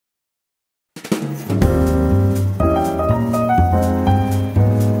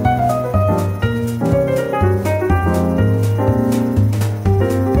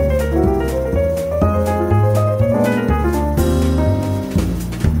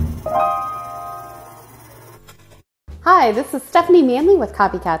Hi, this is Stephanie Manley with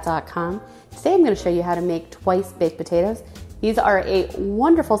Copycat.com. Today I'm going to show you how to make twice baked potatoes. These are a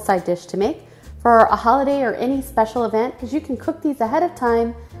wonderful side dish to make for a holiday or any special event because you can cook these ahead of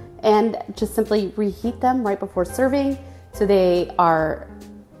time and just simply reheat them right before serving. So they are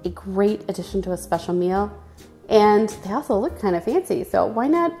a great addition to a special meal, and they also look kind of fancy. So why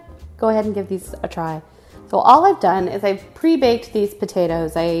not go ahead and give these a try? So all I've done is I've pre-baked these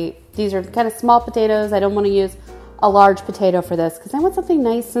potatoes. These are kind of small potatoes. I don't want to use a large potato for this because I want something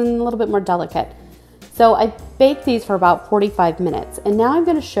nice and a little bit more delicate. So I baked these for about 45 minutes. And now I'm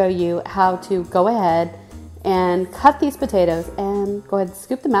going to show you how to go ahead and cut these potatoes and go ahead and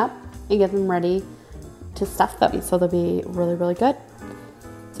scoop them out and get them ready to stuff them. So they'll be really, really good.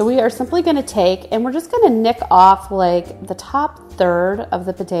 So we are simply going to take, and we're just going to nick off like the top third of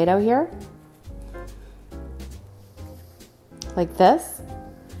the potato here. Like this.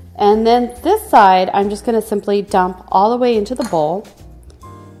 And then this side, I'm just going to simply dump all the way into the bowl.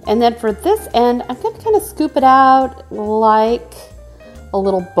 And then for this end, I'm going to kind of scoop it out like a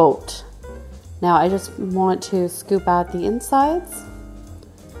little boat. Now I just want to scoop out the insides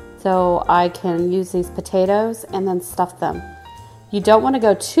so I can use these potatoes and then stuff them. You don't want to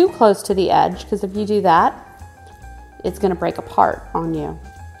go too close to the edge because if you do that, it's going to break apart on you.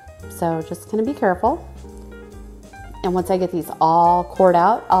 So just going to be careful. And once I get these all cored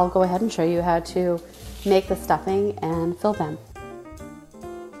out, I'll go ahead and show you how to make the stuffing and fill them.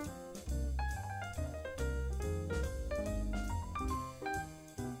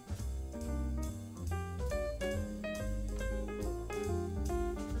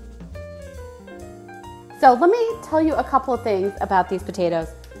 So let me tell you a couple of things about these potatoes.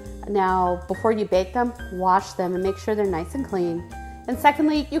 Now, before you bake them, wash them and make sure they're nice and clean. And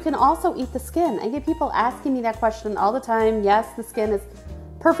secondly, you can also eat the skin. I get people asking me that question all the time. Yes, the skin is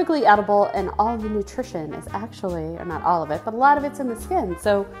perfectly edible and all the nutrition is actually, or not all of it, but a lot of it's in the skin.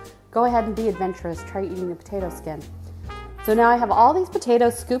 So go ahead and be adventurous. Try eating the potato skin. So now I have all these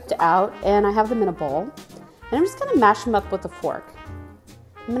potatoes scooped out and I have them in a bowl. And I'm just gonna mash them up with a fork.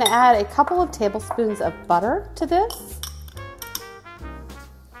 I'm gonna add a couple of tablespoons of butter to this.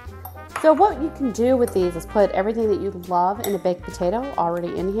 So what you can do with these is put everything that you love in a baked potato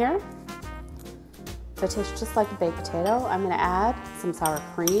already in here. So it tastes just like a baked potato. I'm gonna add some sour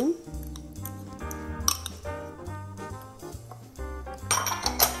cream.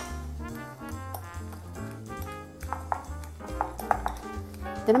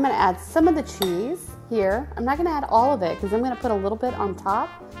 Then I'm gonna add some of the cheese here. I'm not gonna add all of it because I'm gonna put a little bit on top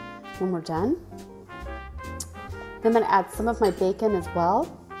when we're done. Then I'm gonna add some of my bacon as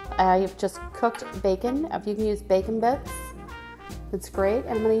well. I've just cooked bacon. If you can use bacon bits, it's great.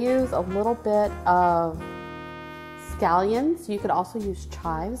 And I'm going to use a little bit of scallions. You could also use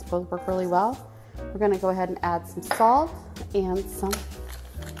chives. Both work really well. We're going to go ahead and add some salt and some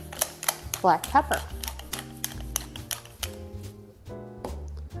black pepper.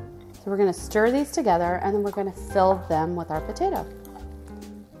 So we're going to stir these together and then we're going to fill them with our potato.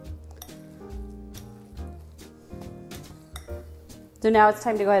 So now it's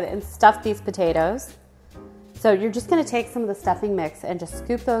time to go ahead and stuff these potatoes. So you're just gonna take some of the stuffing mix and just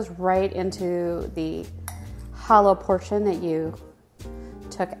scoop those right into the hollow portion that you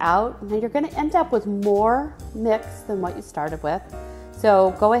took out. Now you're gonna end up with more mix than what you started with.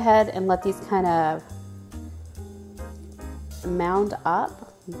 So go ahead and let these kind of mound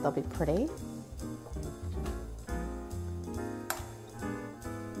up. They'll be pretty.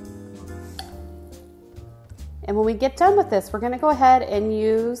 And when we get done with this, we're going to go ahead and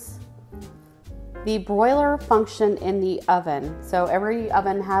use the broiler function in the oven. So every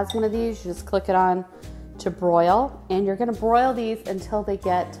oven has one of these. You just click it on to broil, and you're going to broil these until they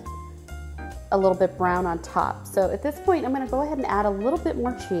get a little bit brown on top. So at this point, I'm going to go ahead and add a little bit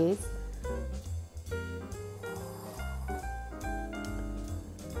more cheese.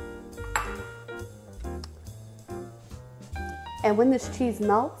 And when this cheese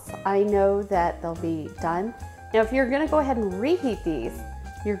melts, I know that they'll be done. Now, if you're gonna go ahead and reheat these,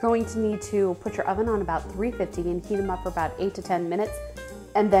 you're going to need to put your oven on about 350 and heat them up for about 8 to 10 minutes.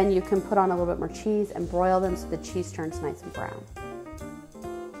 And then you can put on a little bit more cheese and broil them so the cheese turns nice and brown.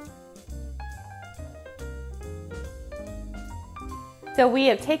 So we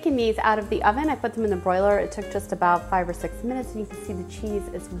have taken these out of the oven. I put them in the broiler. It took just about 5 or 6 minutes, and you can see the cheese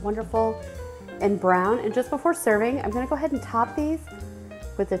is wonderful and brown. And just before serving, I'm gonna go ahead and top these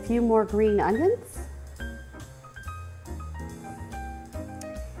with a few more green onions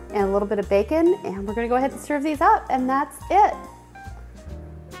and a little bit of bacon, and we're gonna go ahead and serve these up, and that's it.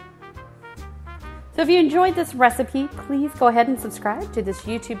 So if you enjoyed this recipe, please go ahead and subscribe to this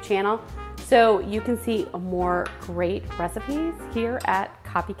YouTube channel So you can see more great recipes here at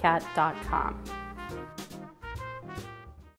copycat.com.